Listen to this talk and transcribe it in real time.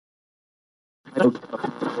Sci-Fi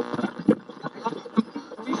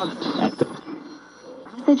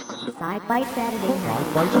Saturday Night.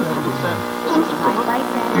 Sci-Fi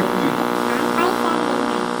Saturday Night.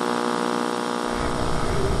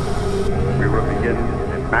 We will begin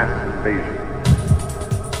a mass invasion.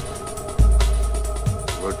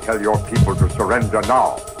 We'll tell your people to surrender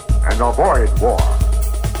now and avoid war.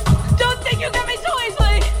 Don't think you get me so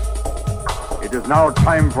easily! It is now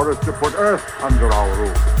time for us to put Earth under our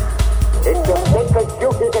rule. It's your sacred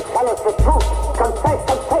duty to tell us the truth. Confess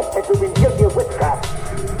that you've been guilty of witchcraft.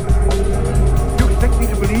 You expect me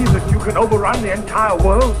to believe that you can overrun the entire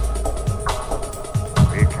world?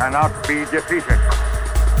 We cannot be defeated.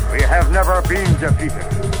 We have never been defeated.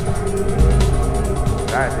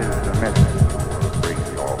 That is the message to bring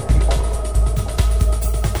your people.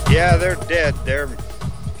 Yeah, they're dead. They're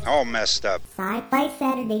all messed up. Sci-Fi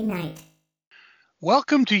Saturday Night.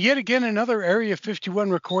 Welcome to yet again another Area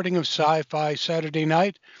 51 recording of Sci-Fi Saturday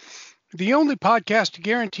Night, the only podcast to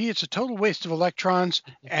guarantee it's a total waste of electrons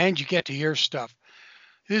and you get to hear stuff.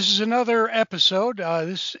 This is another episode.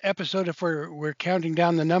 This episode, if we're counting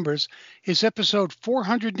down the numbers, is episode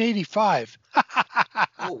 485.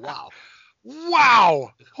 Oh, wow.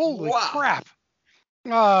 Wow! Holy crap!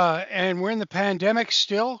 And we're in the pandemic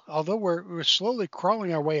still, although we're slowly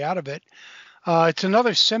crawling our way out of it. It's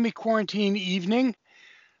another semi-quarantine evening.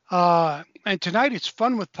 And tonight it's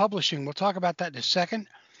fun with publishing. We'll talk about that in a second.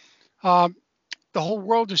 The whole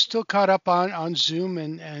world is still caught up on Zoom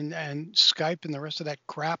and Skype and the rest of that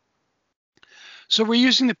crap. So we're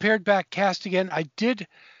using the paired back cast again. I did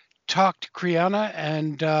talk to Kriana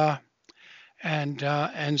and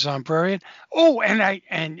Zombrarian. Oh,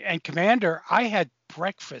 and Commander, I had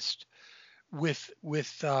breakfast with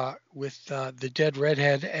the dead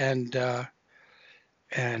redhead and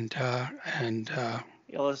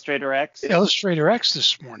Illustrator X. Illustrator X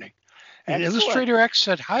this morning. And Excellent. Illustrator X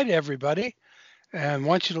said hi to everybody and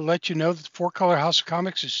wants you to let you know that the Four Color House of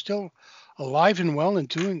Comics is still alive and well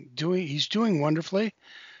and he's doing wonderfully,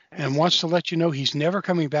 and wants to let you know he's never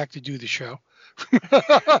coming back to do the show.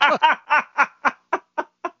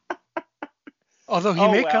 Although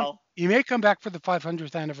he may come back for the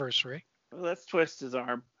 500th anniversary. Well, let's twist his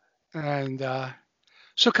arm. And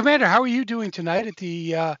so, Commander, how are you doing tonight at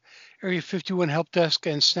the Area 51 Help Desk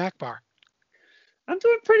and Snack Bar? I'm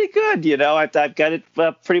doing pretty good. You know, I've got it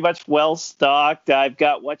pretty much well stocked. I've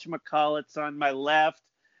got whatchamacallits on my left,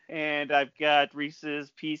 and I've got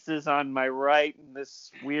Reese's Pieces on my right, and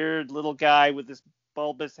this weird little guy with this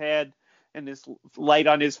bulbous head and this light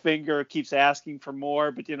on his finger keeps asking for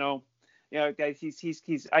more. But guys,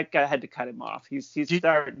 he's I had to cut him off. He's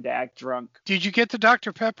starting to act drunk. Did you get the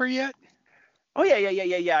Dr. Pepper yet? Oh yeah.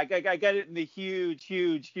 I got it in the huge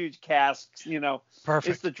casks.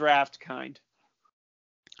 Perfect. It's the draft kind.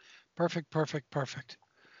 Perfect.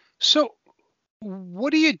 So,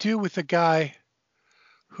 what do you do with a guy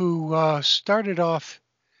who started off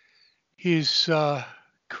his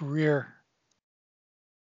career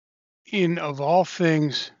in, of all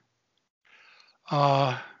things,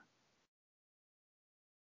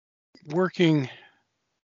 working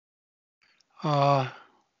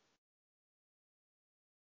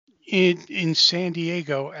in San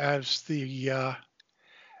Diego as the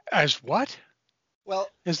as what? Well,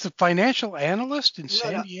 as the financial analyst in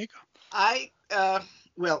San Diego?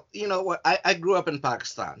 Well, you know what? I grew up in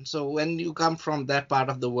Pakistan. So when you come from that part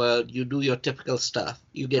of the world, you do your typical stuff.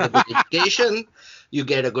 You get a good education. You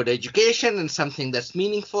get a good education and something that's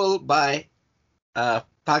meaningful by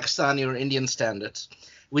Pakistani or Indian standards,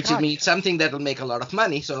 which means something that will make a lot of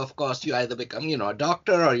money. So, of course, you either become, a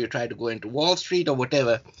doctor or you try to go into Wall Street or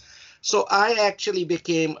whatever. So I actually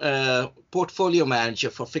became a portfolio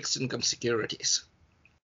manager for fixed income securities.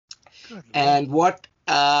 And what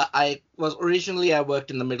I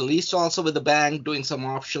worked in the Middle East also with the bank, doing some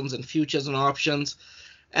options and futures and options.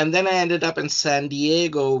 And then I ended up in San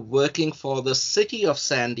Diego working for the city of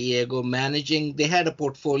San Diego, they had a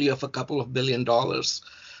portfolio of a couple of $2 billion,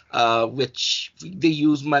 which they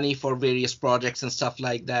use money for various projects and stuff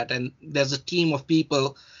like that. And there's a team of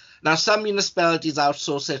people. Now, some municipalities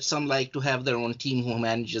outsource it. Some like to have their own team who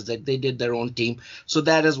manages it. They did their own team. So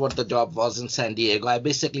that is what the job was in San Diego. I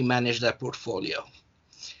basically managed that portfolio.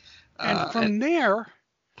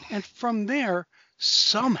 And from there,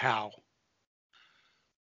 somehow,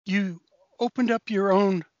 you opened up your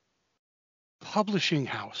own publishing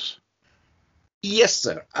house. Yes,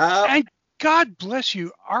 sir. And God bless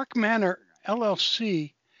you, Arc Manor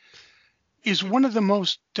LLC is one of the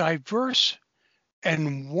most diverse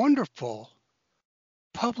and wonderful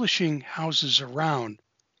publishing houses around.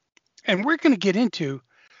 And we're going to get into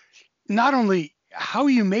not only how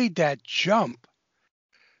you made that jump,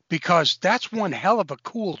 because that's one hell of a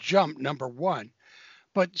cool jump, number one.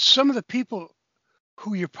 But some of the people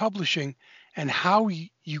who you're publishing and how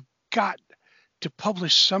you got to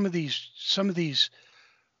publish some of these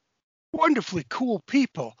wonderfully cool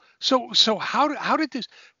people. So how did this,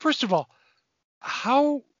 first of all,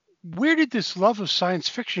 where did this love of science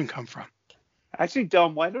fiction come from? Actually,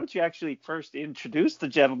 Dome, why don't you actually first introduce the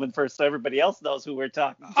gentleman first so everybody else knows who we're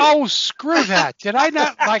talking to? Oh, screw that. Did I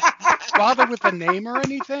not bother with the name or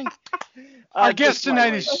anything? Our guest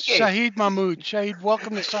tonight is Shahid Mahmood. Shahid,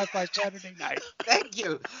 welcome to Sci-Fi Saturday Night. Thank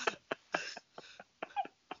you.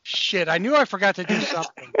 Shit, I knew I forgot to do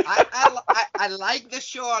something. I like the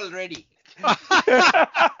show already.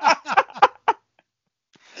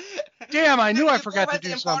 Damn, I knew I forgot to do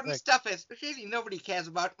the something. important stuff is, really, nobody cares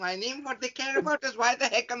about my name. What they care about is why the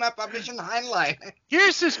heck am I publishing Heinlein?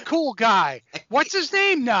 Here's this cool guy. What's his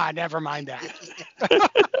name? Nah, never mind that.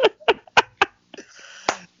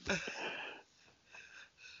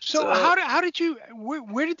 So how did you,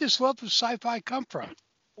 where did this love of sci-fi come from?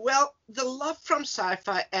 Well, the love from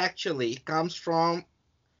sci-fi actually comes from,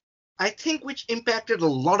 I think, which impacted a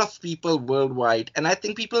lot of people worldwide, and I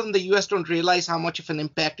think people in the US don't realize how much of an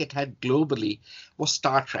impact it had globally, was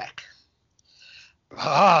Star Trek.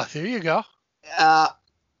 Ah, there you go.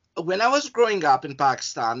 When I was growing up in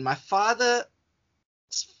Pakistan, my father,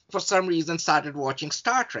 for some reason, started watching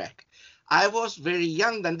Star Trek. I was very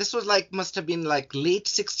young then. This was must have been late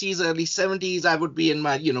 60s, early 70s. I would be in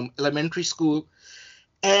my, elementary school.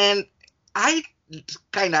 And I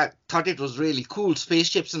kind of thought it was really cool,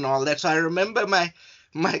 spaceships and all that. So I remember my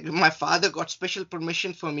father got special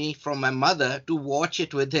permission for me from my mother to watch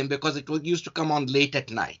it with him because it used to come on late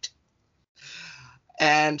at night.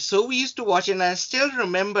 And so we used to watch it, and I still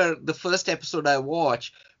remember the first episode I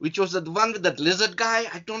watched, which was the one with that lizard guy.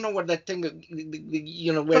 I don't know what that thing, where...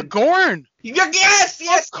 The Gorn! Yes!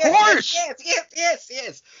 Of course!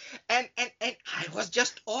 Yes. And I was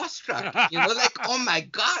just awestruck, oh my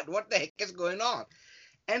God, what the heck is going on?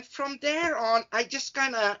 And from there on, I just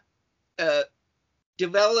kind of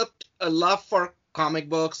developed a love for comic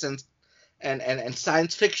books and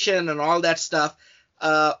science fiction and all that stuff.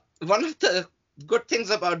 One of the good things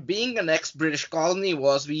about being an ex-British colony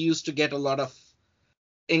was we used to get a lot of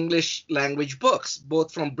English language books,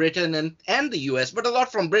 both from Britain and the US, but a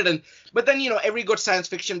lot from Britain. But then, every good science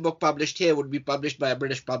fiction book published here would be published by a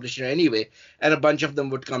British publisher anyway, and a bunch of them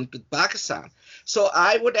would come to Pakistan. So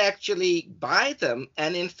I would actually buy them,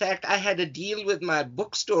 and in fact, I had a deal with my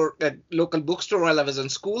bookstore, local bookstore while I was in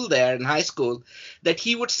school there, in high school, that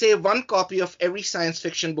he would save one copy of every science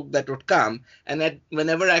fiction book that would come, and that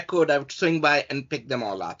whenever I could, I would swing by and pick them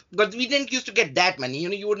all up. But we didn't used to get that many.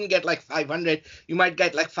 You wouldn't get 500. You might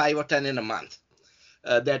get 5 or 10 in a month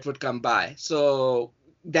that would come by. So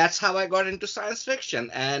that's how I got into science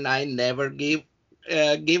fiction, and I never gave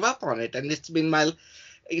up on it, and it's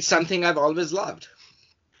something I've always loved.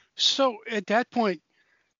 So at that point,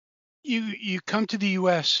 you come to the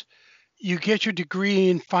U.S., you get your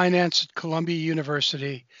degree in finance at Columbia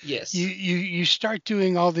University. Yes. You start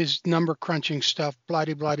doing all this number crunching stuff,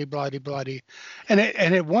 bloody, bloody, bloody, bloody, and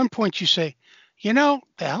at one point you say, the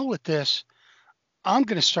hell with this. I'm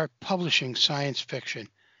going to start publishing science fiction.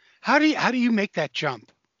 How do you make that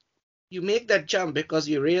jump? You make that jump because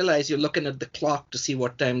you realize you're looking at the clock to see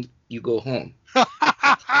what time you go home.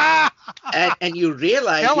 and you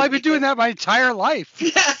realize... Hell, I've been doing that my entire life.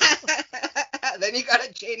 Then you got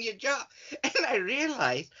to change your job. And I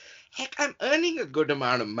realized, heck, I'm earning a good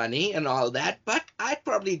amount of money and all that, but I'd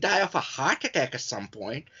probably die of a heart attack at some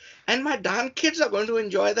point, and my darn kids are going to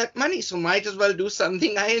enjoy that money, so might as well do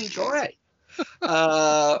something I enjoy.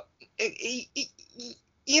 It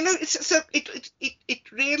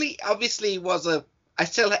really obviously was I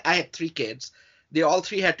had 3 kids. They all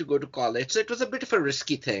 3 had to go to college, so it was a bit of a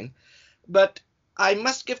risky thing. But I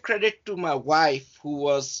must give credit to my wife, who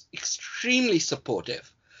was extremely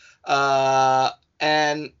supportive. And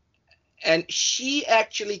she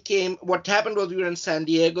actually came. What happened was we were in San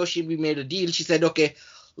Diego. We made a deal. She said, okay,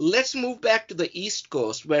 let's move back to the East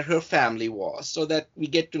Coast where her family was so that we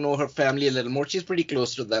get to know her family a little more. She's pretty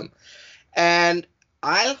close to them. And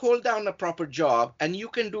I'll hold down a proper job, and you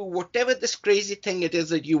can do whatever this crazy thing it is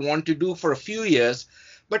that you want to do for a few years.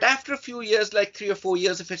 But after a few years, 3 or 4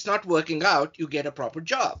 years, if it's not working out, you get a proper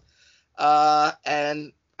job.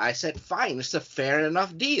 And I said, fine, it's a fair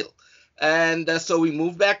enough deal. And so we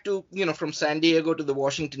moved back to, from San Diego to the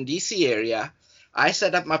Washington, D.C. area. I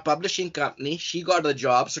set up my publishing company. She got a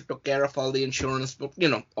job, so took care of all the insurance,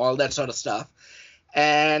 all that sort of stuff.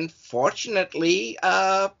 And fortunately,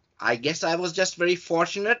 I guess I was just very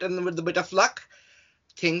fortunate, and with a bit of luck,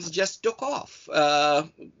 things just took off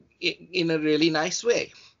in a really nice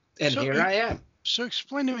way. And So here I am. So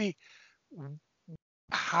explain to me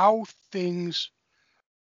how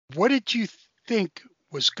what did you think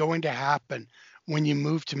was going to happen when you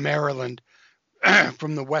moved to Maryland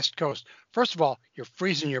from the West Coast? First of all, you're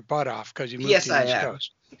freezing your butt off because you moved Yes, to the I East am.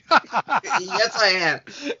 Coast. Yes, I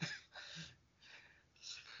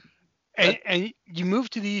am. And you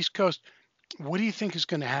moved to the East Coast. What do you think is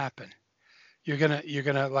going to happen? You're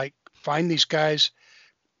gonna like find these guys,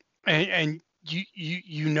 and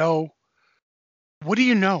you know. What do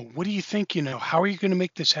you know? What do you think you know? How are you going to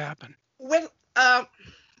make this happen? Well, I've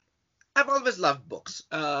always loved books.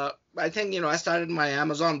 I think, I started my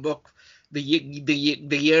Amazon book the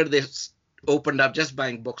year they opened up, just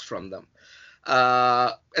buying books from them.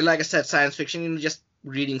 And like I said, science fiction, just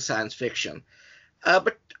reading science fiction.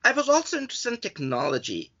 But I was also interested in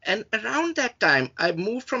technology. And around that time, I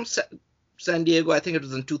moved from San Diego, I think it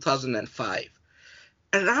was in 2005.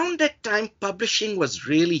 Around that time, publishing was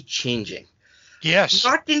really changing. Yes.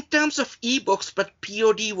 Not in terms of ebooks, but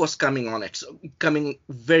POD was coming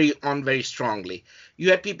very strongly. You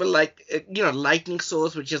had people like, Lightning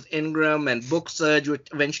Source, which is Ingram, and BookSurge, which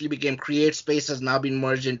eventually became CreateSpace, has now been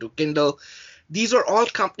merged into Kindle. These are all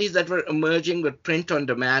companies that were emerging with print on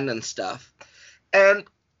demand and stuff. And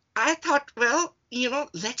I thought, well,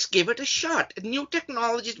 let's give it a shot. New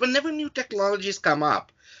technologies, whenever new technologies come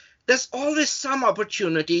up, there's always some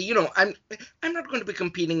opportunity. I'm not going to be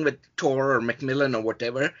competing with Tor or Macmillan or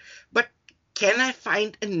whatever, but can I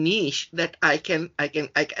find a niche that I can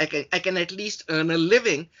at least earn a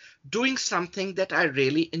living doing something that I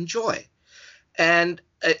really enjoy? And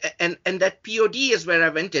that POD is where I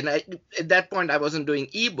went in. At that point, I wasn't doing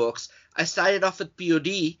ebooks. I started off with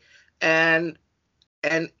POD, and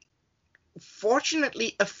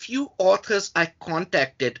fortunately, a few authors I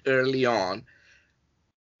contacted early on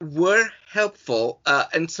were helpful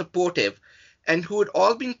and supportive, and who had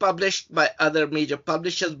all been published by other major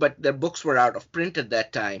publishers, but their books were out of print at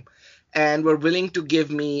that time, and were willing to give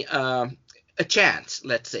me a chance,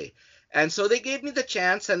 let's say. And so they gave me the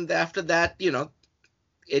chance, and after that,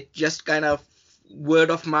 it just kind of word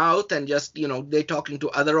of mouth, and just, they're talking to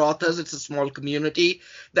other authors. It's a small community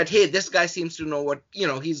that, hey, this guy seems to know what,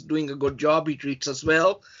 he's doing a good job, he treats us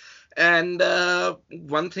well. And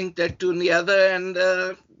one thing led to the other, and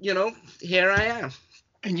here I am.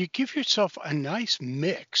 And you give yourself a nice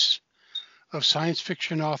mix of science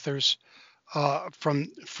fiction authors from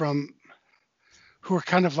who are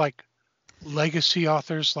kind of like legacy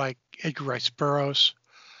authors, like Edgar Rice Burroughs,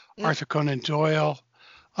 Arthur Conan Doyle,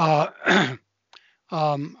 and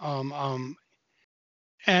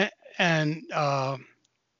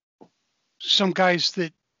some guys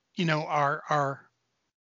that are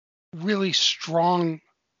really strong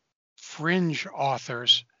fringe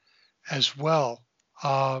authors as well,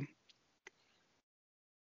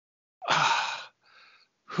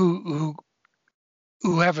 who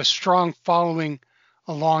have a strong following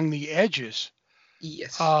along the edges.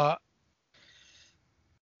 Yes.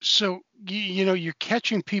 So you're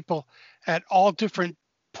catching people at all different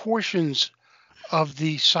portions of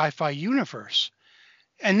the sci-fi universe,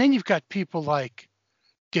 and then you've got people like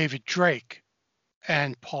David Drake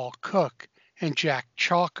and Paul Cook and Jack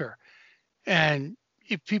Chalker. And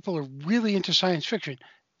if people are really into science fiction,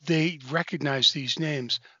 they recognize these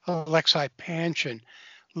names: Alexei Panshin,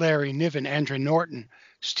 Larry Niven, Andrew Norton,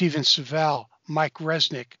 Steven Seagal, Mike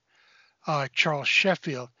Resnick, Charles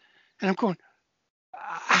Sheffield. And I'm going,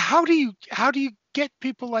 how do you get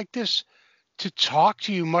people like this to talk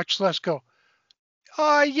to you, much less go,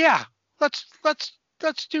 yeah, let's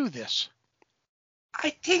do this? I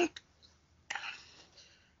think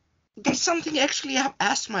there's something actually I've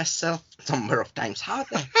asked myself a number of times. How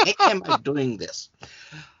the heck am I doing this?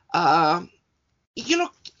 Like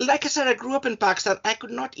I said, I grew up in Pakistan. I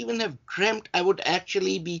could not even have dreamt I would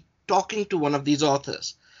actually be talking to one of these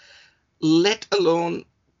authors, let alone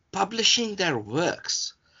publishing their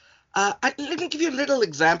works. Let me give you a little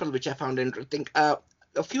example which I found interesting. A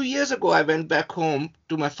few years ago, I went back home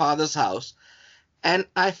to my father's house, and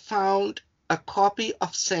I found a copy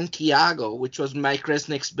of Santiago, which was Mike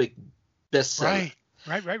Resnick's big bestseller.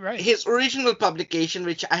 Right. His original publication,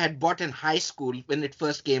 which I had bought in high school when it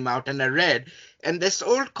first came out, and I read, and this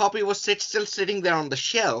old copy was still sitting there on the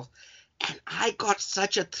shelf, and I got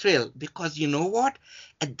such a thrill, because you know what?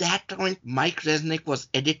 At that point, Mike Resnick was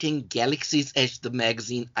editing Galaxy's Edge, the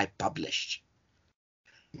magazine I published.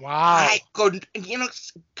 Wow. I couldn't,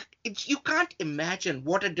 you can't imagine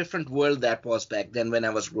what a different world that was back then when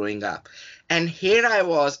I was growing up. And here I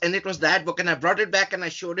was, and it was that book, and I brought it back and I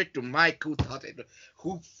showed it to Mike, who thought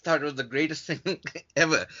it was the greatest thing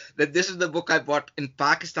ever. That this is the book I bought in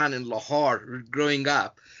Pakistan, in Lahore, growing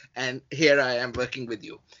up, and here I am working with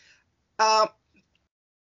you. One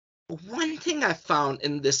thing I found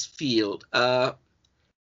in this field,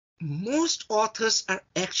 most authors are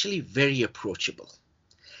actually very approachable.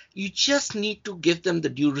 You just need to give them the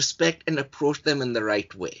due respect and approach them in the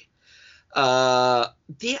right way.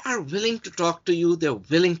 They are willing to talk to you. They're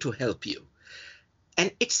willing to help you.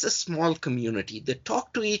 And it's a small community. They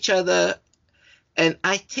talk to each other. And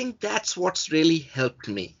I think that's what's really helped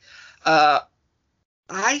me. I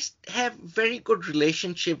have very good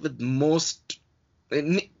relationship with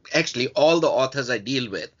actually all the authors I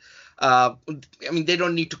deal with. I mean, they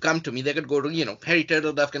don't need to come to me. They could go to, Harry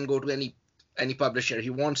Turtleduff can go to any publisher he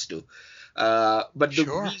wants to. But the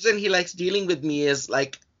reason he likes dealing with me is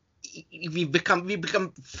like we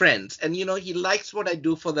become friends. And, he likes what I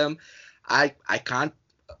do for them. I can't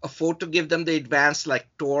afford to give them the advance like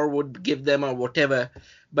Tor would give them or whatever.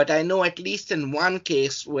 But I know at least in one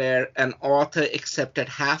case where an author accepted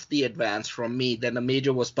half the advance from me than a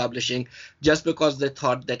major was publishing just because they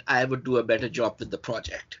thought that I would do a better job with the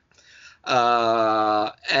project.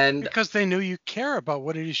 And because they knew you care about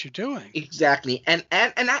what it is you're doing. Exactly. And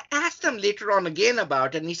I asked him later on again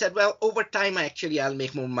about it, and he said, well, over time, I'll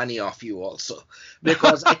make more money off you also,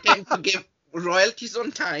 because I tend to give royalties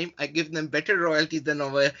on time. I give them better royalties than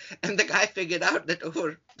over. And the guy figured out that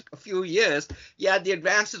over a few years, the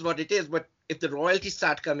advance is what it is, but if the royalties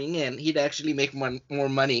start coming in, he'd actually make more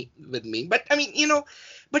money with me. But I mean,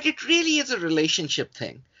 but it really is a relationship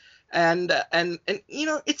thing. And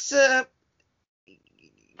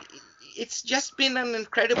it's just been an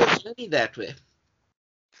incredible journey that way.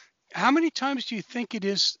 How many times do you think it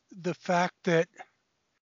is the fact that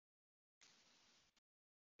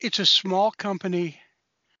it's a small company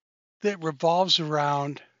that revolves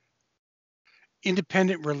around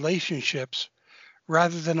independent relationships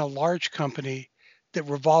rather than a large company that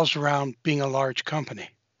revolves around being a large company?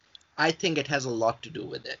 I think it has a lot to do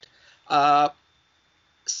with it.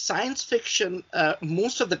 Science fiction,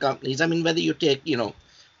 most of the companies, I mean, whether you take,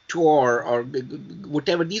 Tor or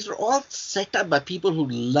whatever, these are all set up by people who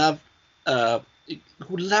love the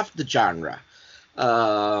genre.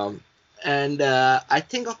 And I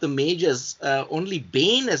think of the majors, only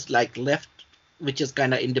Baen is like left, which is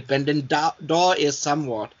kind of independent. DAW is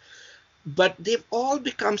somewhat. But they've all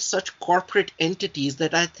become such corporate entities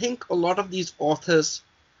that I think a lot of these authors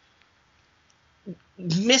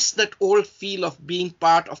miss that old feel of being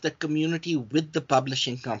part of that community with the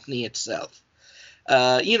publishing company itself.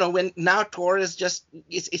 When now Tor is just,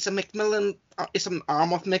 it's a Macmillan, it's an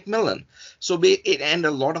arm of Macmillan. So and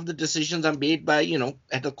a lot of the decisions are made by,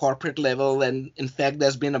 at the corporate level. And in fact,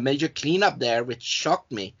 there's been a major cleanup there, which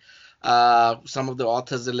shocked me. Some of the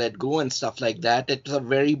authors are let go and stuff like that. It's a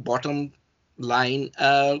very bottom line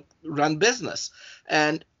run business.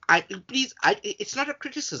 And it's not a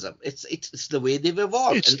criticism. It's the way they've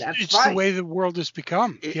evolved, and that's it's fine. The way the world has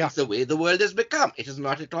become. It's the way the world has become. It is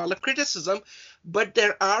not at all a criticism, but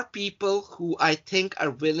there are people who I think are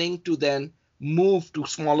willing to then move to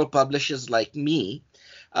smaller publishers like me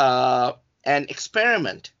and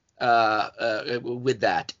experiment with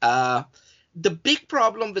that. The big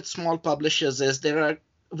problem with small publishers is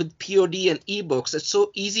with POD and ebooks, it's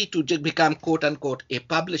so easy to just become quote unquote a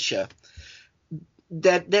publisher,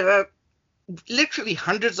 that there are literally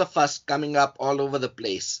hundreds of us coming up all over the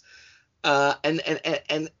place. And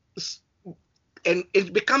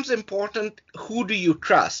it becomes important, who do you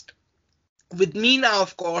trust? With me now,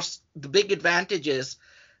 of course, the big advantage is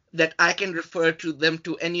that I can refer to them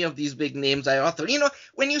to any of these big names I author.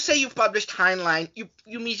 When you say you've published Heinlein, you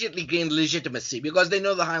immediately gain legitimacy because they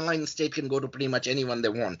know the Heinlein estate can go to pretty much anyone they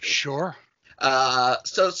want to. Sure.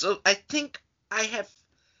 So I think I have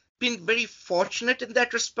been very fortunate in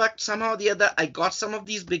that respect. Somehow or the other, I got some of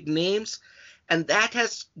these big names, and that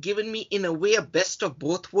has given me, in a way, a best of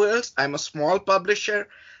both worlds. I'm a small publisher.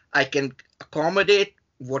 I can accommodate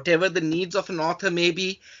whatever the needs of an author may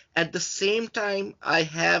be. At the same time, I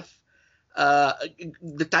have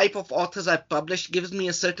the type of authors I publish gives me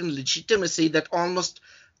a certain legitimacy that almost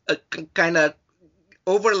kind of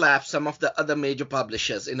overlaps some of the other major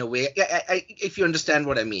publishers in a way, if you understand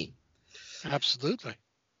what I mean. Absolutely.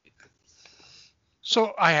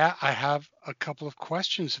 So I have a couple of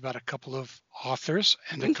questions about a couple of authors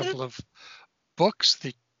and a couple of books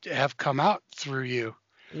that have come out through you.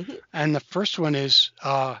 Mm-hmm. And the first one is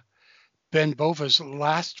Ben Bova's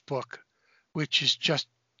last book, which is just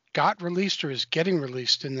got released or is getting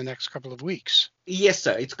released in the next couple of weeks. Yes,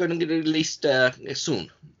 sir. It's going to get released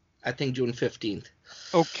soon. I think June 15th.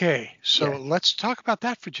 Okay, so Yeah. let's talk about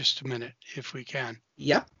that for just a minute, if we can.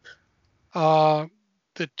 Yep. The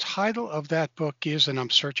title of that book is, and I'm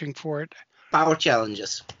searching for it, Power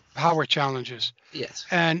Challenges. Power Challenges. Yes.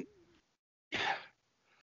 And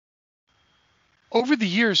over the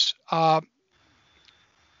years,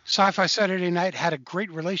 Sci-Fi Saturday Night had a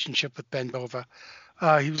great relationship with Ben Bova.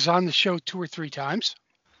 He was on the show 2 or 3 times.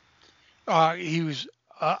 He was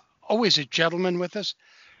always a gentleman with us.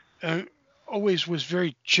 Always was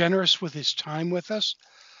very generous with his time with us.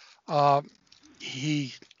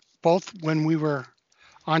 He, both when we were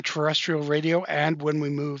on terrestrial radio and when we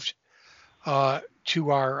moved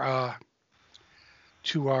to our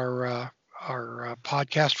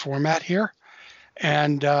podcast format here,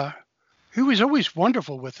 and he was always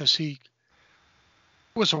wonderful with us. He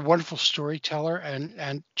was a wonderful storyteller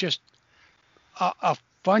and just a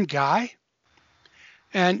fun guy.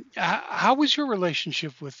 And how was your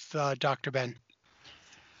relationship with Dr. Ben?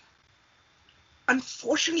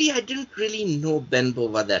 Unfortunately, I didn't really know Ben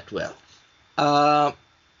Bova that well.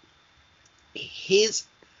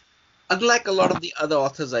 Unlike a lot of the other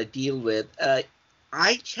authors I deal with,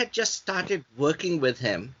 I had just started working with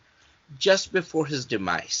him just before his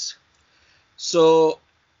demise. So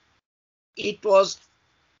it was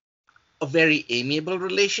a very amiable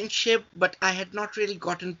relationship, but I had not really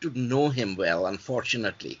gotten to know him well,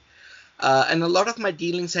 unfortunately. And a lot of my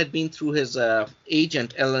dealings had been through his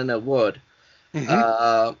agent, Eleanor Wood.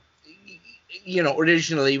 Mm-hmm.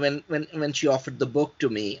 Originally when she offered the book to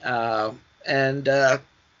me,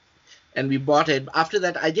 and we bought it. After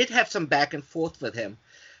that, I did have some back and forth with him,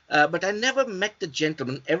 but I never met the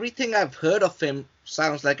gentleman. Everything I've heard of him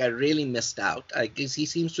sounds like I really missed out. I guess he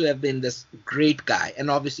seems to have been this great guy and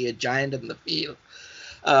obviously a giant in the field.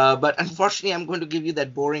 But unfortunately, I'm going to give you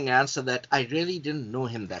that boring answer that I really didn't know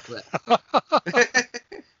him that well.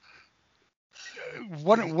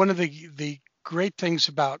 One of the great things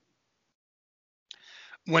about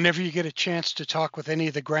whenever you get a chance to talk with any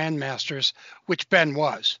of the grandmasters, which Ben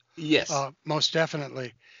was, Yes. Most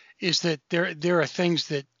definitely, is that there are things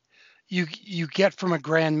that you get from a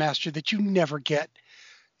grandmaster that you never get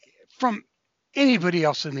from anybody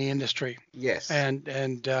else in the industry. Yes. And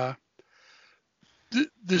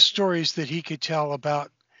the stories that he could tell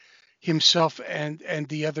about himself and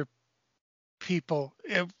the other people,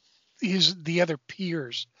 the other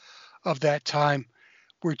peers of that time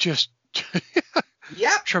were just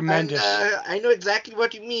Yep. tremendous. And, I know exactly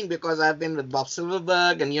what you mean because I've been with Bob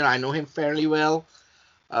Silverberg, and I know him fairly well,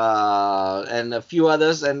 and a few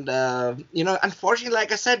others. And unfortunately,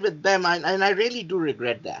 like I said, with them, and I really do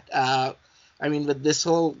regret that. With this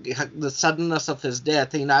whole the suddenness of his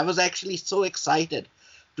death, I was actually so excited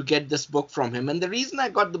to get this book from him. And the reason I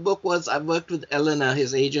got the book was I worked with Eleanor,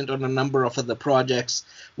 his agent, on a number of other projects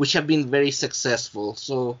which have been very successful.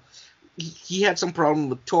 So he had some problem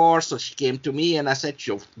with Tor, so she came to me and I said,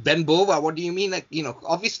 "Sure, Ben Bova, what do you mean?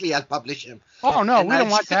 Obviously I'll publish him." Oh no, And we don't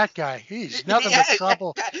want that guy. He's nothing but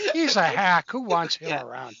trouble. He's a hack. Who wants him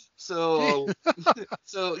around? So,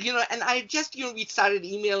 and I just, we started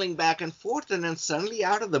emailing back and forth, and then suddenly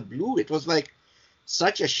out of the blue, it was like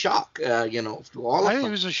such a shock, to all I of think it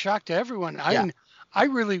them. was a shock to everyone. Yeah. I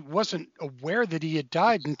really wasn't aware that he had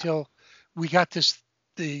died until we got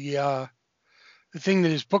the thing that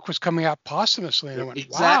his book was coming out posthumously, and I went,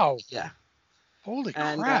 Exactly. wow, Yeah. holy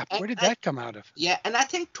And, crap, where did that come out of? Yeah, and I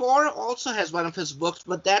think Tor also has one of his books,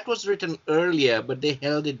 but that was written earlier, but they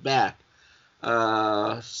held it back.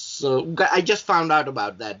 So I just found out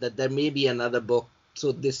about that there may be another book.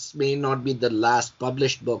 So this may not be the last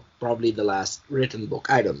published book, probably the last written book.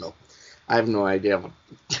 I don't know. I have no idea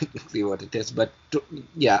technically what it is. But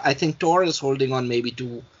yeah, I think Tor is holding on maybe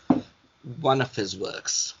to one of his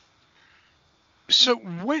works. So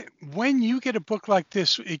when you get a book like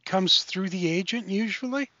this, it comes through the agent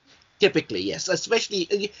usually? Typically, yes.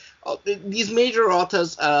 Especially these major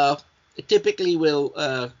authors typically will,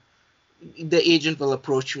 the agent will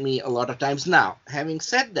approach me a lot of times. Now, having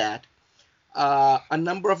said that, a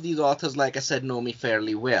number of these authors, like I said, know me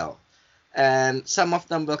fairly well. And some of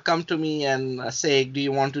them will come to me and say, "Do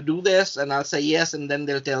you want to do this?" And I'll say yes. And then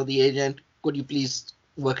they'll tell the agent, "Could you please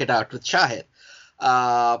work it out with Shahid?"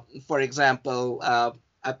 For example,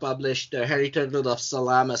 I published Harry Turtle of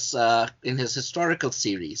Salamis in his historical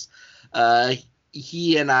series.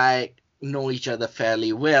 He and I know each other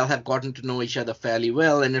fairly well, have gotten to know each other fairly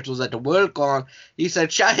well, and it was at a Worldcon. He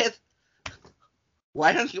said, "Shahid,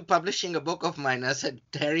 why aren't you publishing a book of mine?" I said,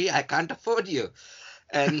 "Harry, I can't afford you."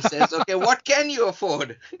 And he says, "Okay, what can you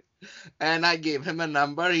afford?" And I gave him a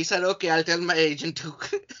number. He said, okay, I'll tell my agent to,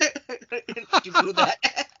 to do that.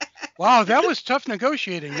 Wow, that was tough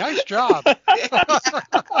negotiating. Nice job. But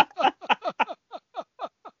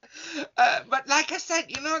like I said,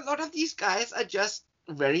 a lot of these guys are just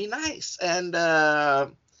very nice. And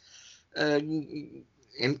what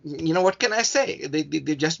can I say?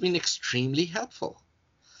 They've just been extremely helpful.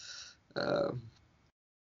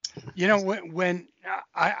 When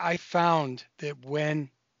I found that when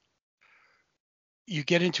you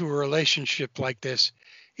get into a relationship like this,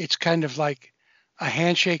 it's kind of like a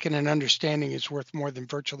handshake and an understanding is worth more than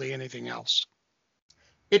virtually anything else.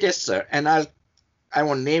 It is, sir. And I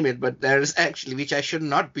won't name it, but there is actually, which I should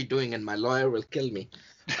not be doing, and my lawyer will kill me.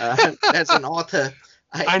 There's an author.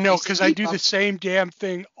 I know, because I do the same damn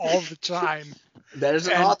thing all the time. There's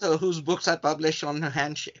an author whose books I publish on a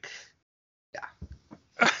handshake. Yeah.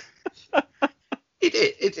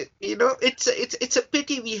 It's a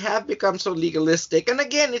pity we have become so legalistic. And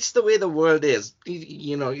again, it's the way the world is.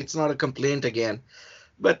 It's not a complaint again.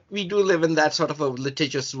 But we do live in that sort of a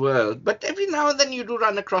litigious world. But every now and then you do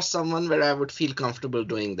run across someone where I would feel comfortable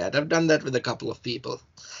doing that. I've done that with a couple of people.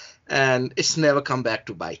 And it's never come back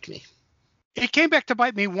to bite me. It came back to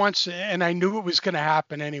bite me once, and I knew it was going to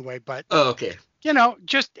happen anyway. But, okay.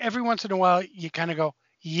 Just every once in a while, you kind of go,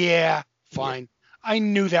 yeah, fine. Yeah. I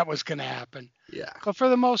knew that was going to happen. Yeah. But for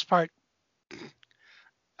the most part,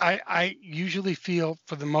 I usually feel,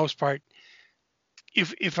 for the most part,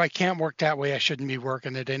 if I can't work that way, I shouldn't be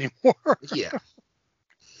working it anymore. Yeah.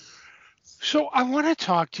 So I want to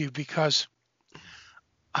talk to you because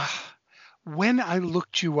when I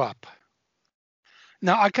looked you up,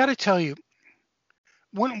 now I got to tell you,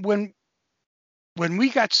 when we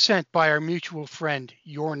got sent by our mutual friend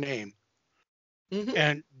your name, mm-hmm.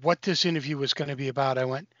 and what this interview was going to be about, I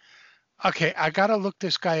went, okay, I got to look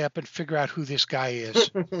this guy up and figure out who this guy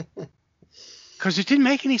is. Because it didn't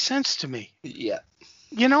make any sense to me. Yeah.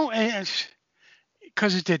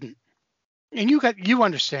 Because it didn't. And you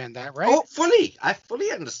understand that, right? Oh, fully. I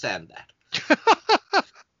fully understand that.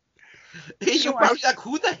 You're probably like,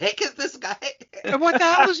 who the heck is this guy? And what the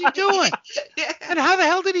hell is he doing? Yeah. And how the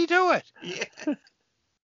hell did he do it? Yeah.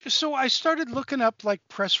 So I started looking up like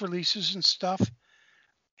press releases and stuff.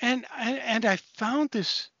 And I found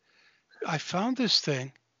this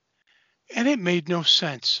thing, and it made no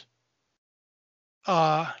sense.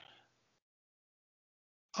 It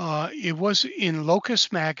was in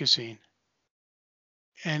Locus magazine,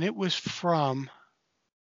 and it was from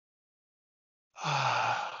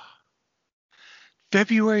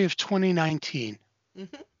February of 2019,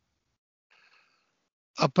 mm-hmm.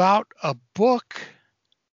 about a book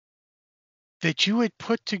that you had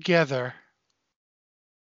put together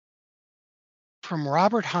from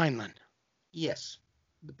Robert Heinlein. Yes,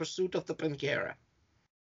 The Pursuit of the Pantera.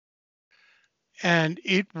 And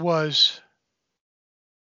it was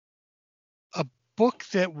a book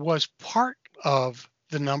that was part of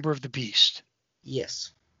The Number of the Beast.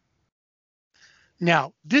 Yes.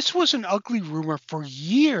 Now, this was an ugly rumor for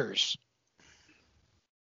years.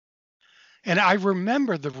 And I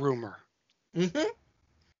remember the rumor. Mm-hmm.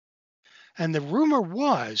 And the rumor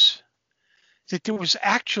was that there was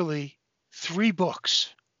actually 3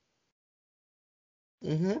 books.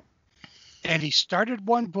 Mm-hmm. And he started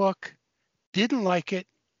one book, didn't like it,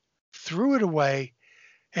 threw it away,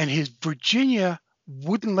 and his Virginia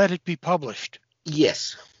wouldn't let it be published.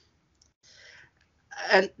 Yes.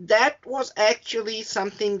 And that was actually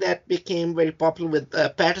something that became very popular with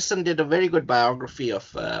Patterson did a very good biography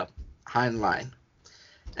of Heinlein.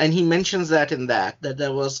 And he mentions that in that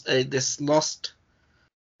there was this lost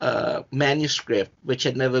manuscript which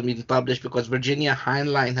had never been published because Virginia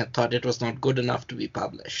Heinlein had thought it was not good enough to be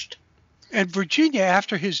published. And Virginia,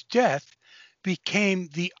 after his death, became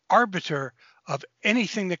the arbiter of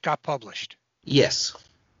anything that got published. Yes.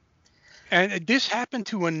 And this happened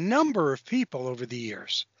to a number of people over the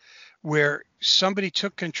years, where somebody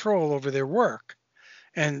took control over their work,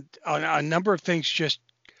 and a number of things just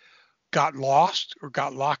got lost or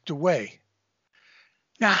got locked away.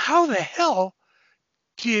 Now, how the hell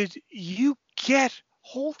did you get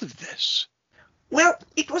hold of this? Well,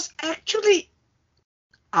 it was actually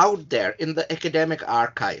out there in the academic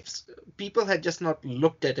archives. People had just not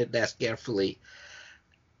looked at it as carefully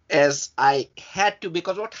as I had to,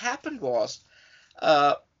 because what happened was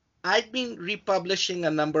I'd been republishing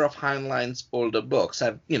a number of Heinlein's older books,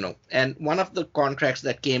 and one of the contracts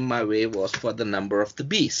that came my way was for The Number of the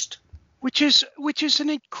Beast. Which is an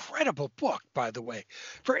incredible book, by the way.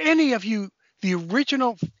 For any of you, the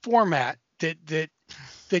original format that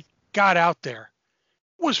got out there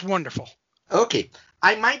was wonderful. Okay.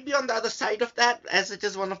 I might be on the other side of that, as it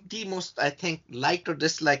is one of the most, I think, liked or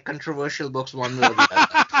disliked controversial books, one way or the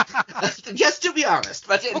other. Just to be honest.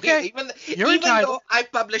 But Okay. even entitled. though I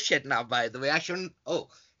publish it now, by the way, I shouldn't. Oh,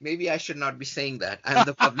 maybe I should not be saying that. I'm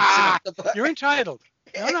the publisher of the book. You're entitled.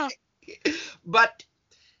 No. But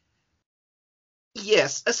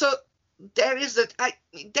yes, so there is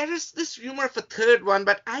this rumor of a third one,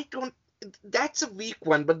 but I don't. That's a weak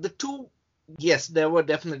one. But the two, yes, there were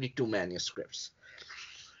definitely two manuscripts.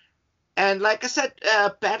 And like I said,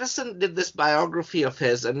 Patterson did this biography of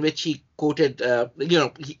his in which he quoted,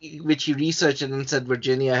 which he researched and said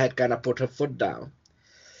Virginia had kind of put her foot down.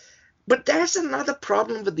 But there's another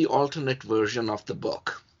problem with the alternate version of the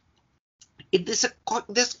book.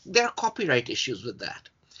 There are copyright issues with that.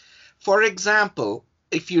 For example,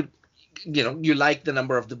 if you like The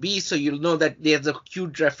Number of the Beast, so you'll know that there's a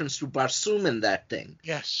huge reference to Barsoom in that thing.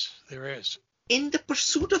 Yes, there is. In The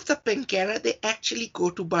Pursuit of the Penkera, they actually go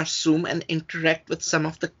to Barsoom and interact with some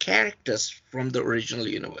of the characters from the original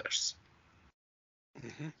universe.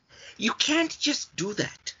 Mm-hmm. You can't just do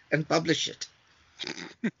that and publish it.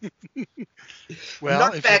 Well,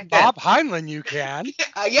 Not if back you're then. Bob Heinlein, you can.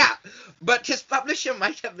 Yeah, but his publisher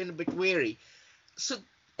might have been a bit wary. So,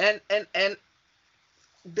 and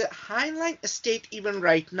the Heinlein estate even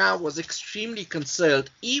right now was extremely concerned,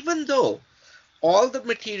 even though all the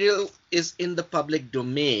material is in the public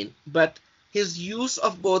domain, but his use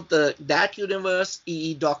of both that universe,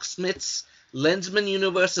 E.E. Doc Smith's Lensman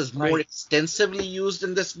universe is more extensively used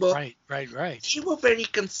in this book. Right. They were very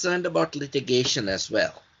concerned about litigation as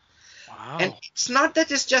well. Wow. And it's not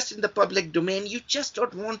that it's just in the public domain. You just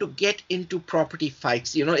don't want to get into property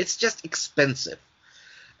fights. It's just expensive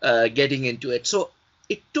getting into it. So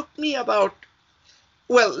it took me about,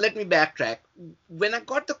 well, let me backtrack. When I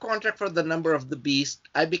got the contract for The Number of the Beast,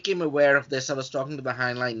 I became aware of this. I was talking to the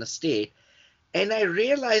Heinlein estate, and I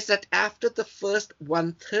realized that after the first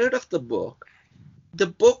 1/3 of the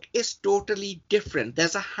book is totally different.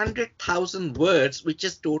 There's 100,000 words, which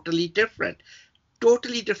is totally different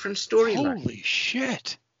storyline. Holy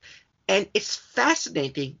shit. And it's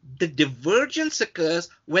fascinating. The divergence occurs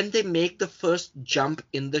when they make the first jump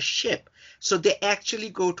in the ship. So they actually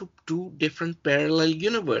go to two different parallel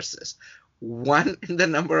universes. One in The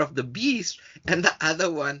Number of the Beast, and the other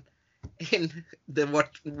one in what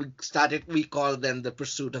we call then The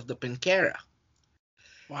Pursuit of the Penkera.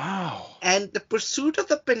 Wow. And The Pursuit of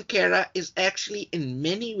the Penkera is actually in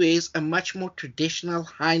many ways a much more traditional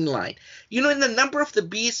Heinlein. In The Number of the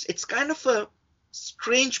Beast, it's kind of a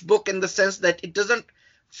strange book in the sense that it doesn't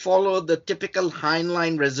follow the typical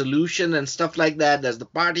Heinlein resolution and stuff like that. There's the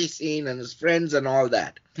party scene and his friends and all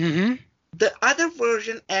that. Mm-hmm. The other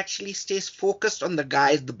version actually stays focused on the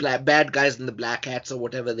guys, the bad guys in the black hats or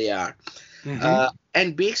whatever they are. Mm-hmm.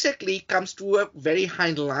 And basically comes to a very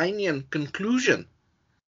Heinleinian conclusion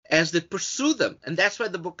as they pursue them. And that's why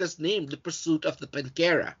the book is named The Pursuit of the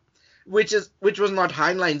Penkera, which was not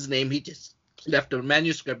Heinlein's name. He just left a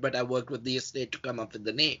manuscript, but I worked with the estate to come up with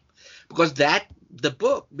the name. Because the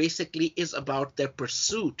book basically is about their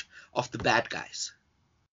pursuit of the bad guys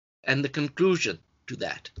and the conclusion to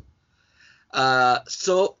that.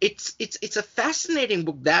 So it's a fascinating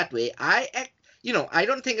book that way. I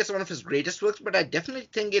don't think it's one of his greatest works, but I definitely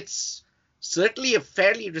think it's certainly a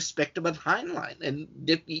fairly respectable Heinlein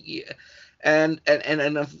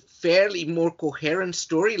and a fairly more coherent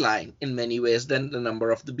storyline in many ways than The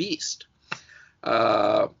Number of the Beast.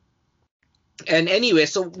 And anyway,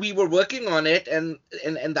 so we were working on it, and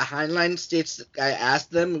the Heinlein states, I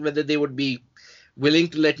asked them whether they would be willing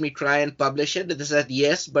to let me try and publish it. They said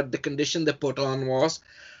yes, but the condition they put on was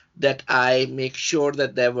that I make sure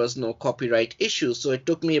that there was no copyright issue. So it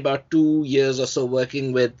took me about 2 years or so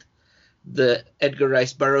working with the Edgar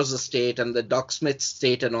Rice Burroughs estate and the Doc Smith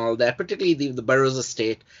estate and all that, particularly the Burroughs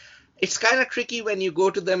estate. It's kind of tricky when you go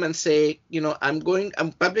to them and say, I'm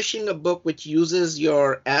publishing a book which uses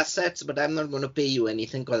your assets, but I'm not going to pay you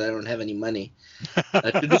anything because I don't have any money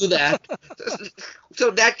to do that. So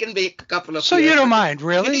that can be a couple of. So years. You don't mind,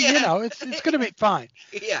 really? Yeah. It's going to be fine.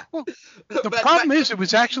 Yeah. Well, the problem is it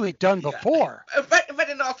was actually done before. But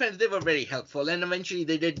in all fairness, they were very helpful, and eventually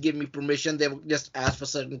they did give me permission. They just asked for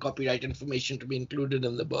certain copyright information to be included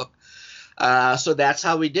in the book. So that's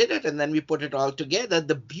how we did it, and then we put it all together.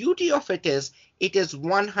 The beauty of it is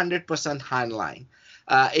 100% Heinlein.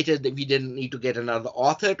 We didn't need to get another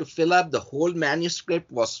author to fill up. The whole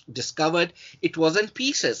manuscript was discovered. It was in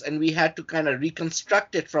pieces, and we had to kind of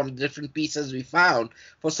reconstruct it from the different pieces we found.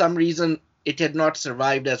 For some reason, it had not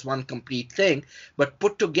survived as one complete thing, but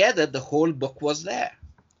put together, the whole book was there.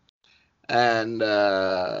 And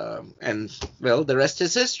well, the rest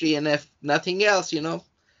is history. And if nothing else,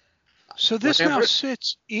 So this now whatever-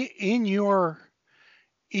 sits in your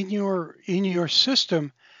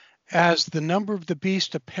system as The Number of the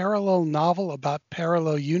Beast, a parallel novel about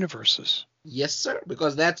parallel universes. Yes, sir,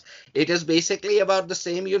 because it is basically about the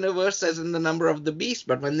same universe as in The Number of the Beast,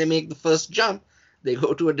 but when they make the first jump, they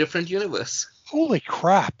go to a different universe. Holy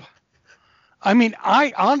crap. I mean,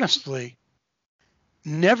 I honestly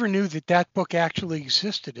never knew that book actually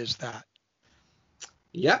existed as that.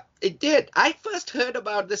 Yeah, it did. I first heard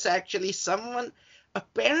about this actually.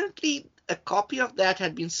 Apparently a copy of that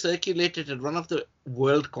had been circulated at one of the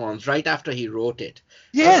Worldcons right after he wrote it.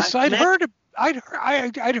 Yes, So I'd heard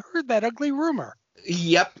that ugly rumor.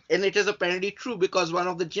 Yep, and it is apparently true because one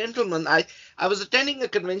of the gentlemen, I was attending a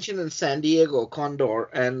convention in San Diego, Condor,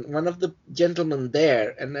 and one of the gentlemen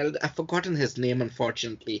there, and I've forgotten his name,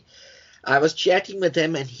 unfortunately. I was chatting with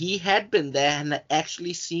him, and he had been there and had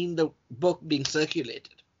actually seen the book being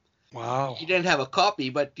circulated. Wow. He didn't have a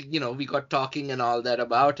copy, but, we got talking and all that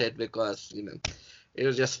about it because, it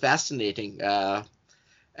was just fascinating. But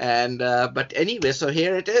anyway, so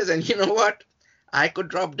here it is. And you know what? I could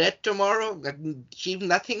drop dead tomorrow, achieve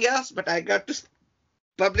nothing else, but I got to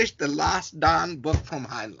publish the last darn book from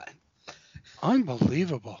Heinlein.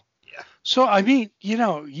 Unbelievable. Yeah. So, I mean,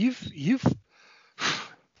 you've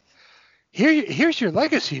here's your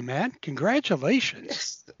legacy, man. Congratulations.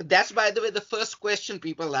 Yes. That's, by the way, the first question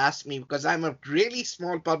people ask me, because I'm a really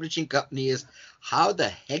small publishing company, is how the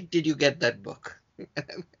heck did you get that book?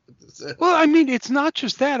 Well, I mean, it's not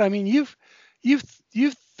just that. I mean, you've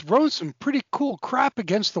thrown some pretty cool crap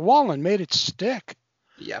against the wall and made it stick.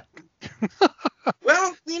 Yeah.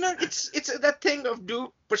 Well, it's that thing of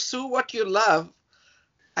pursue what you love.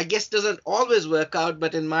 I guess doesn't always work out,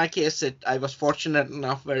 but in my case, I was fortunate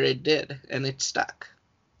enough where it did, and it stuck.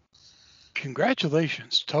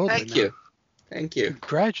 Congratulations, totally. Thank you. Thank you.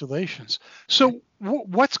 Congratulations. So,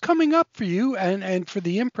 what's coming up for you and for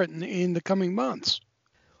the imprint in the coming months?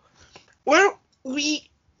 Well,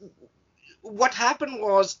 what happened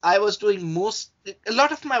was I was doing a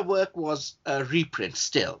lot of my work was reprint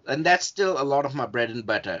still, and that's still a lot of my bread and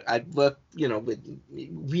butter. I work,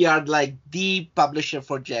 we are like the publisher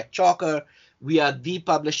for Jack Chalker. We are the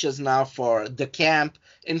publishers now for The Camp.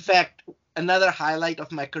 In fact, another highlight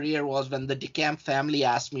of my career was when the DeCamp family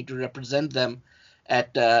asked me to represent them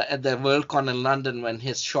at the Worldcon in London when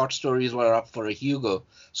his short stories were up for a Hugo.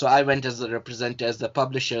 So I went as the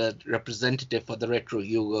publisher representative for the Retro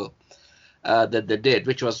Hugo that they did,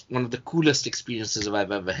 which was one of the coolest experiences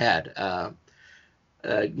I've ever had.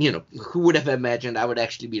 Who would have imagined I would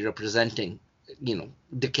actually be representing,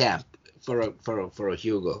 DeCamp for a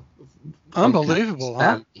Hugo? Unbelievable,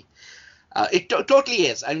 huh? It totally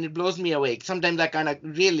is. I mean, it blows me away. Sometimes I kind of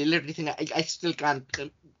literally think I still can't.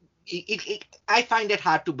 I find it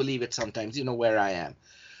hard to believe it sometimes, where I am.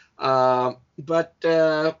 But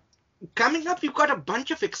coming up, we've got a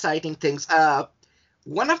bunch of exciting things.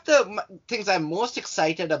 One of the things I'm most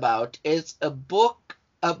excited about is a book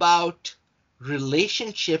about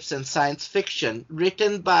relationships in science fiction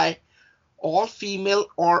written by all female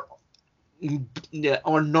or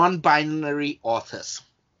non-binary authors.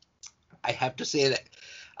 I have to say that,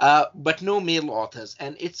 but no male authors.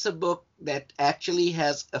 And it's a book that actually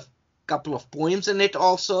has a couple of poems in it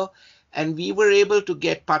also. And we were able to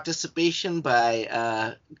get participation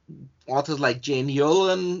by authors like Jane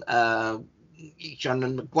Yolen,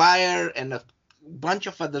 Shannon McGuire, and a bunch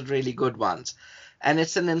of other really good ones. And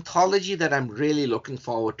it's an anthology that I'm really looking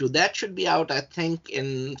forward to. That should be out, I think,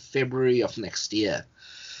 in February of next year.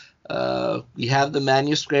 We have the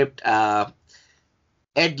manuscript. Ed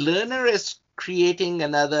Lerner is creating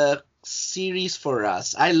another series for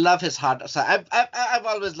us. I love his hard. I've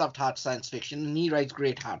always loved hard science fiction, and he writes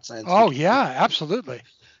great hard science fiction. Oh yeah, absolutely.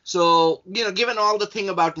 So given all the thing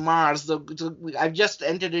about Mars, I've just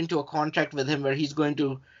entered into a contract with him where he's going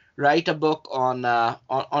to write a book on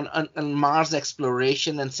Mars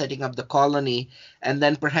exploration and setting up the colony, and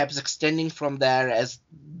then perhaps extending from there as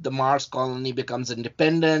the Mars colony becomes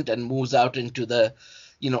independent and moves out into the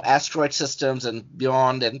asteroid systems and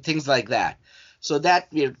beyond and things like that. So that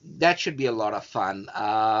should be a lot of fun.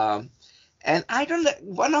 And I don't know,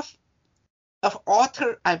 one of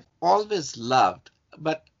author I've always loved,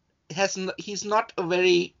 but he's not a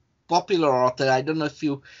very popular author. I don't know if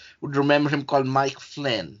you would remember him, called Mike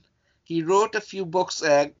Flynn. He wrote a few books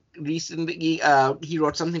recently. He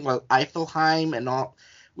wrote something called Eiffelheim and all,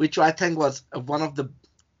 which I think was one of the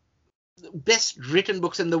best written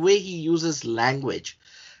books in the way he uses language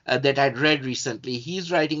that I'd read recently.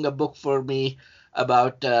 He's writing a book for me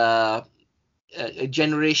about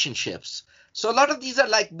generation shifts. So a lot of these are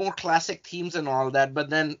like more classic themes and all that, but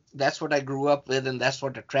then that's what I grew up with, and that's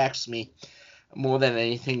what attracts me more than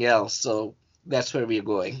anything else. So that's where we're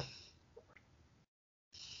going.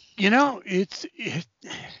 You know, it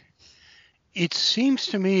seems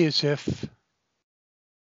to me as if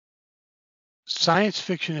science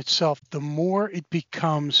fiction itself, the more it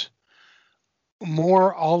becomes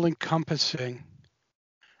more all-encompassing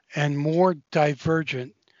and more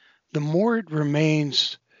divergent, the more it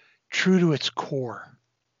remains true to its core.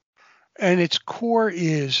 And its core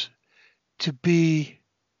is to be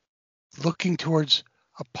looking towards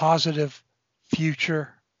a positive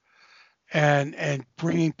future and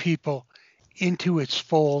bringing people into its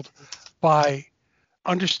fold by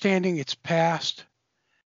understanding its past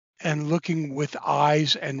and looking with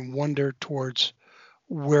eyes and wonder towards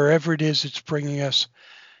wherever it is it's bringing us.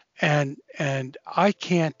 And I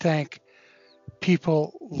can't thank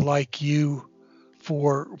people like you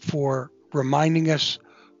for reminding us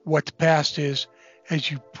what the past is as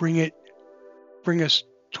you bring us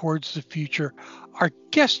towards the future. Our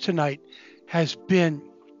guest tonight has been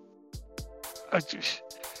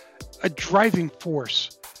a driving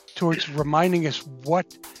force towards reminding us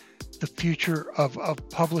what the future of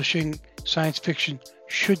publishing science fiction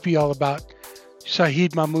should be all about.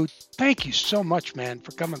 Saeed Mahmood, thank you so much, man,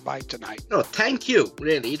 for coming by tonight. No, thank you.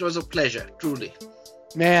 Really, it was a pleasure, truly.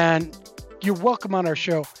 Man, you're welcome on our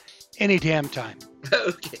show any damn time.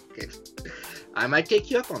 Okay. I might take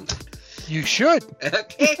you up on that. You should.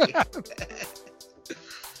 Okay.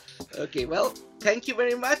 Okay, well, thank you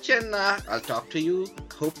very much, and I'll talk to you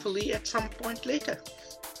hopefully at some point later.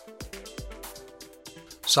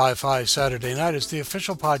 Sci-Fi Saturday Night is the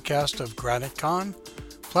official podcast of Granite Con,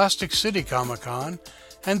 Plastic City Comic Con,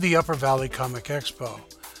 and the Upper Valley Comic Expo.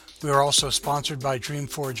 We are also sponsored by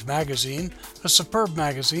Dreamforge Magazine, a superb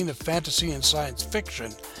magazine of fantasy and science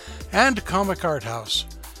fiction, and Comic Art House.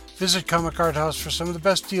 Visit Comic Art House for some of the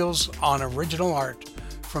best deals on original art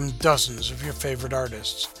from dozens of your favorite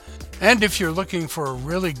artists. And if you're looking for a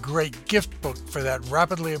really great gift book for that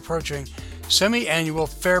rapidly approaching semi-annual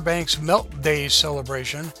Fairbanks Melt Days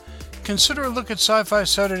celebration, consider a look at Sci-Fi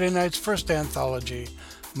Saturday Night's first anthology,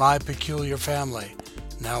 My Peculiar Family,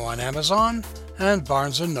 now on Amazon and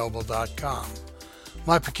BarnesandNoble.com.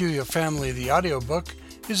 My Peculiar Family, the audiobook,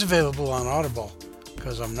 is available on Audible,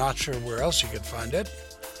 because I'm not sure where else you could find it.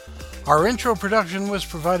 Our intro production was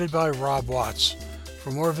provided by Rob Watts. For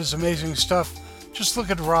more of his amazing stuff, just look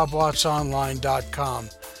at robwattsonline.com.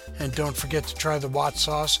 And don't forget to try the Watts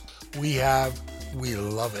sauce. We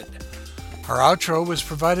love it. Our outro was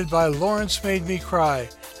provided by Lawrence Made Me Cry.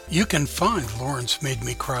 You can find Lawrence Made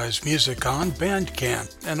Me Cry's music on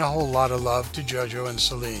Bandcamp, and a whole lot of love to Jojo and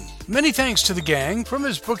Celine. Many thanks to the gang. From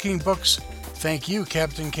his booking books, thank you,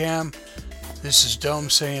 Captain Cam. This is Dome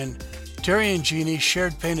saying, Terry and Jeannie,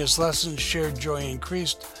 shared pain is lessened, shared joy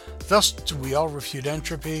increased. Thus do we all refute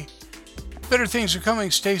entropy. Better things are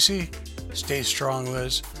coming, Stacy. Stay strong,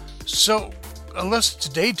 Liz. So, unless it's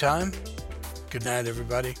daytime, good night,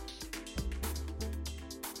 everybody.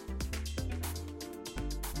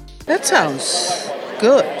 That sounds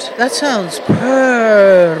good. That sounds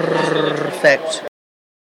perfect.